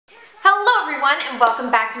everyone and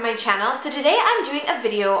welcome back to my channel. So today I'm doing a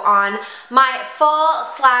video on my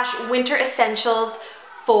fall/winter essentials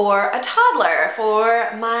for a toddler,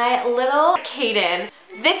 for my little Caden.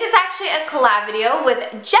 This is actually a collab video with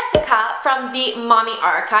Jessica from the Mommy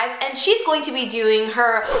Archives, and she's going to be doing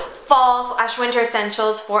her fall/winter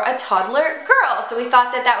essentials for a toddler girl. So we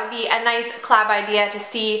thought that that would be a nice collab idea to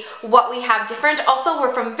see what we have different. Also,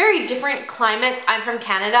 we're from very different climates. I'm from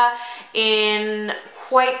Canada in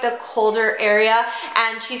quite the colder area,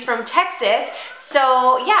 and she's from Texas.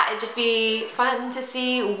 So yeah, it'd just be fun to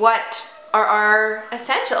see what are our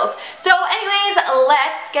essentials. So anyways,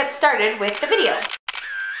 let's get started with the video.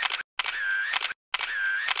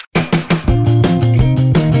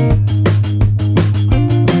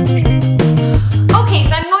 Okay,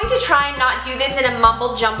 so I'm going to try and not do this in a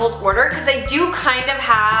mumble-jumbled order because I do kind of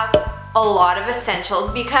have a lot of essentials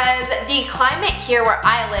because the climate here where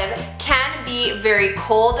I live can be very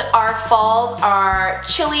cold. Our falls are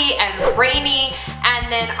chilly and rainy,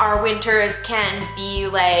 and then our winters can be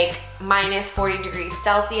like -40 degrees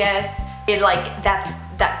Celsius.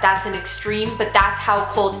 That's an extreme, but that's how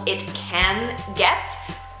cold it can get.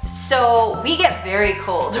 So we get very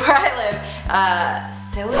cold where I live.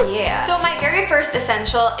 So yeah. So my very first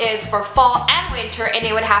essential is for fall and winter, and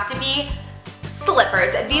it would have to be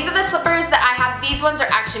slippers. These are the slippers that I have. These ones are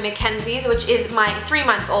actually Mackenzie's, which is my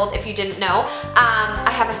 3-month-old, if you didn't know. I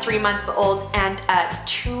have a 3-month-old and a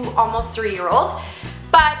almost 3-year-old.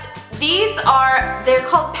 But these are, they're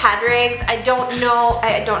called Padraigs. I don't know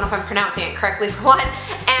if I'm pronouncing it correctly for one,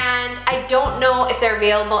 and I don't know if they're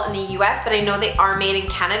available in the US, but I know they are made in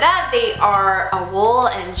Canada. They are a wool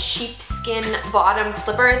and sheepskin bottom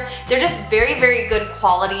slippers. They're just very, very good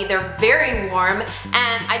quality. They're very warm,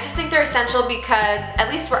 and I just think they're essential because at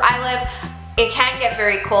least where I live, it can get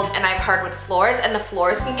very cold, and I have hardwood floors, and the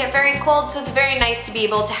floors can get very cold, so it's very nice to be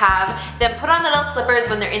able to have them put on little slippers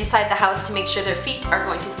when they're inside the house to make sure their feet are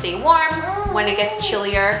going to stay warm when it gets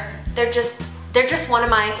chillier. They're just one of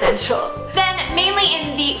my essentials. Then mainly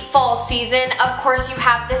in the fall season, of course, you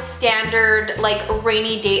have the standard like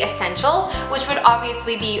rainy day essentials, which would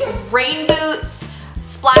obviously be rain boots,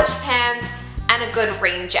 splash pants, and a good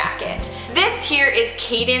rain jacket. This here is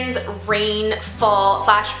Caden's rain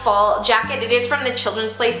fall/fall jacket. It is from the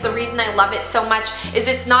Children's Place. The reason I love it so much is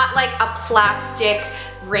it's not like a plastic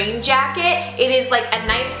rain jacket. It is like a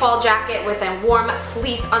nice fall jacket with a warm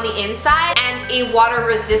fleece on the inside and a water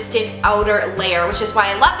resistant outer layer, which is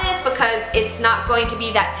why I love this, because it's not going to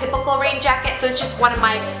be that typical rain jacket. So it's just one of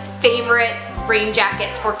my favorite rain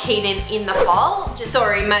jackets for Caden in the fall.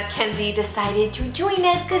 Sorry, Mackenzie decided to join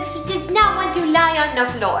us because he does not want to lie on the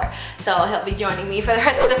floor. So he'll be joining me for the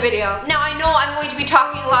rest of the video. Now I know I'm going to be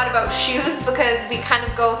talking a lot about shoes because we kind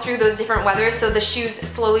of go through those different weathers, so the shoes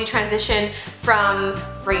slowly transition from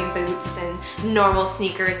rain boots and normal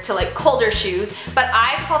sneakers to like colder shoes, but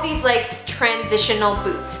I call these like transitional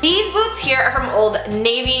boots. These boots here are from Old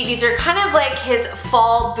Navy. These are kind of like his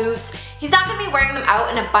fall boots. He's not going to be wearing them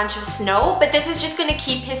out in a bunch of snow, but this is just going to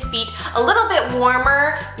keep his feet a little bit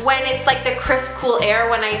warmer when it's like the crisp, cool air,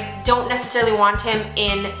 when I don't necessarily want him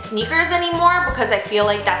in sneakers anymore because I feel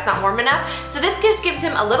like that's not warm enough. So this just gives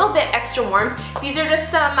him a little bit extra warmth. These are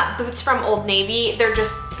just some boots from Old Navy. They're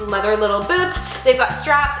just leather little boots. They've got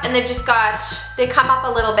straps, and they come up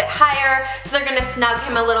a little bit higher, so they're going to snug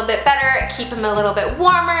him a little bit better, keep him a little bit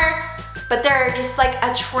warmer. But they're just like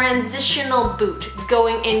a transitional boot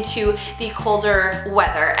going into the colder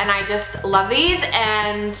weather, and I just love these.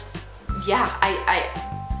 And yeah,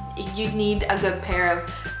 you need a good pair of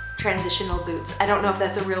transitional boots. I don't know if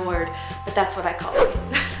that's a real word, but that's what I call these.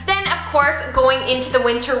 Then of course, going into the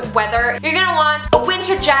winter weather, you're gonna want a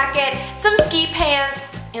winter jacket, some ski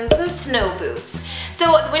pants, and some snow boots. So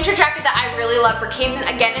the winter jacket that I really love for Caden,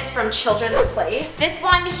 again, is from Children's Place. This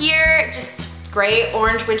one here, just gray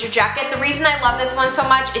orange winter jacket. The reason I love this one so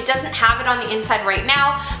much, it doesn't have it on the inside right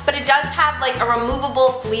now, but it does have like a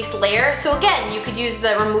removable fleece layer. So again, you could use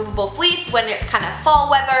the removable fleece when it's kind of fall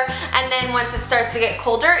weather, and then once it starts to get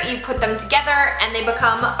colder, you put them together and they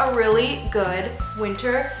become a really good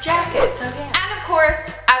winter jacket. So yeah. And of course,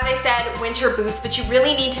 as I said, winter boots, but you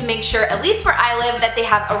really need to make sure, at least where I live, that they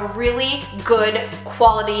have a really good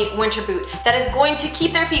quality winter boot that is going to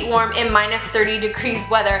keep their feet warm in -30 degrees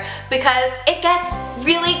weather, because it gets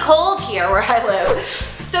really cold here where I live.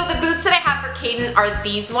 So the boots that I have for Caden are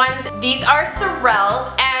these ones. These are Sorels,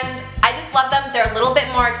 and I just love them. They're a little bit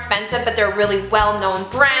more expensive, but they're a really well-known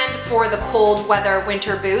brand for the cold weather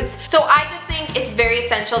winter boots. So I just think think it's very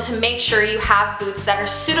essential to make sure you have boots that are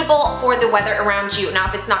suitable for the weather around you. Now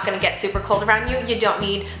if it's not going to get super cold around you, you don't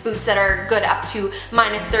need boots that are good up to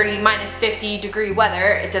minus 30, minus 50 degree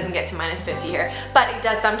weather. It doesn't get to minus 50 here, but it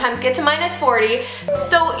does sometimes get to minus 40.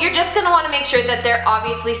 So you're just going to want to make sure that they're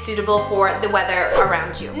obviously suitable for the weather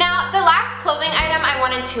around you. Now the last clothing item I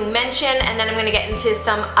wanted to mention, and then I'm going to get into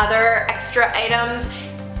some other extra items,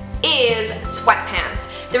 is sweatpants.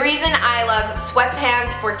 The reason I love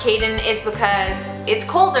sweatpants for Caden is because it's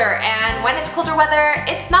colder, and when it's colder weather,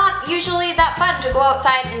 it's not usually that fun to go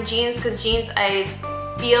outside in jeans, because jeans, I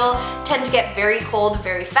feel, tend to get very cold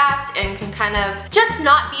very fast and can kind of just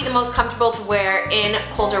not be the most comfortable to wear in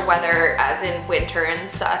colder weather, as in winter and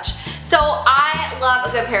such. So I love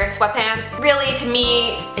a good pair of sweatpants. Really, to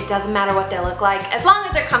me, it doesn't matter what they look like, as long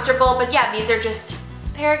as they're comfortable. But yeah, these are just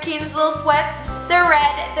Caden's little sweats. They're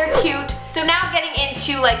red, they're cute. So now getting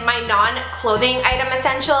into like my non-clothing item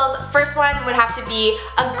essentials. First one would have to be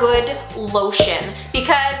a good lotion,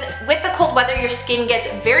 because with the cold weather your skin gets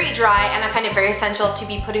very dry, and I find it very essential to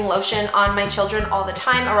be putting lotion on my children all the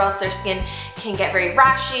time, or else their skin can get very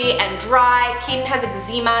rashy and dry. Caden has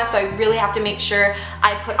eczema, so I really have to make sure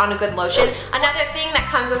I put on a good lotion. Another thing that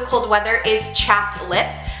comes with cold weather is chapped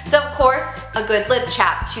lips. So of course, a good lip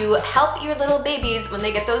chap to help your little babies when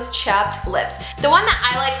they get those chapped lips. The one that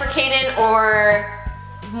I like for Caden, or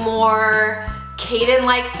more Caden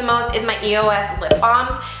likes the most, is my EOS lip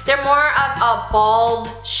balms. They're more of a bald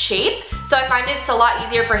shape, so I find it's a lot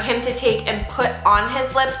easier for him to take and put on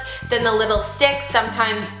his lips than the little sticks.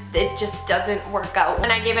 Sometimes it just doesn't work out.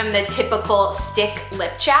 And I give him the typical stick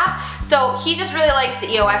lip chap. So he just really likes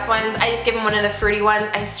the EOS ones. I just give him one of the fruity ones.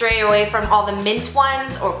 I stray away from all the mint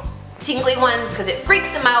ones or tingly ones because it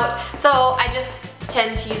freaks him out. So I just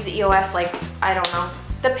tend to use the EOS, like, I don't know,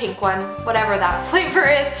 the pink one, whatever that flavor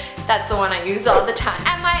is. That's the one I use all the time.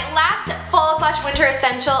 And my last fall/winter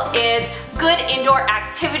essential is good indoor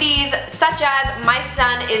activities, such as my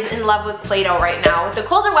son is in love with Play-Doh right now. With the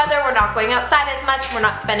colder weather, we're not going outside as much, we're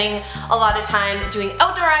not spending a lot of time doing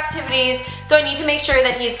outdoor activities, so I need to make sure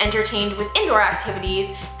that he's entertained with indoor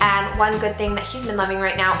activities. And one good thing that he's been loving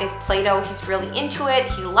right now is Play-Doh. He's really into it,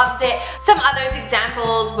 he loves it. Some others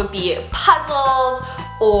examples would be puzzles,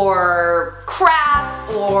 or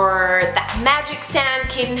crafts, or that magic sand.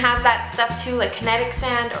 Caden has that stuff too, like kinetic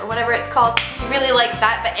sand or whatever it's called. He really likes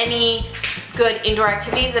that, but any good indoor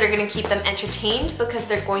activities that are going to keep them entertained, because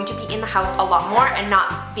they're going to be in the house a lot more and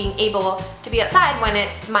not being able to be outside when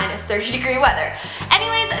it's minus 30 degree weather.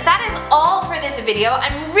 Anyways, that is all for this video.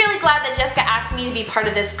 I'm really glad that Jessica asked me to be part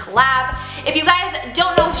of this collab. If you guys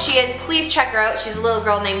don't know who she is, please check her out. She's a little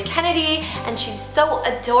girl named Kennedy, and she's so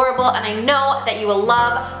adorable, and I know that you will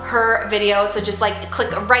love her video. So just like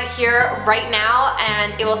click right here, right now,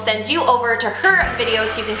 and it will send you over to her video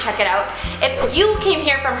so you can check it out. If you came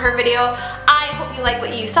here from her video, I hope you like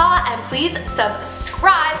what you saw, and please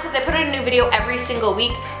subscribe, because I put out a new video every single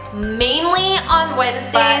week, mainly on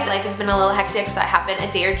Wednesdays. But life has been a little hectic, so I have been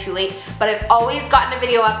a day or two late, but I've always gotten a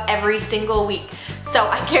video up every single week. So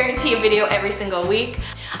I guarantee a video every single week.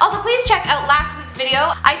 Also, please check out last week's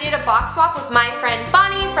video. I did a box swap with my friend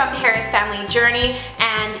Bonnie from Harris Family Journey,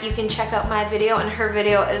 and you can check out my video and her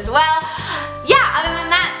video as well. Yeah, other than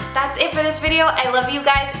that, that's it for this video. I love you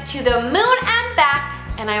guys to the moon and back,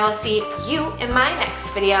 and I will see you in my next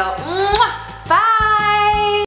video. Mwah! Bye!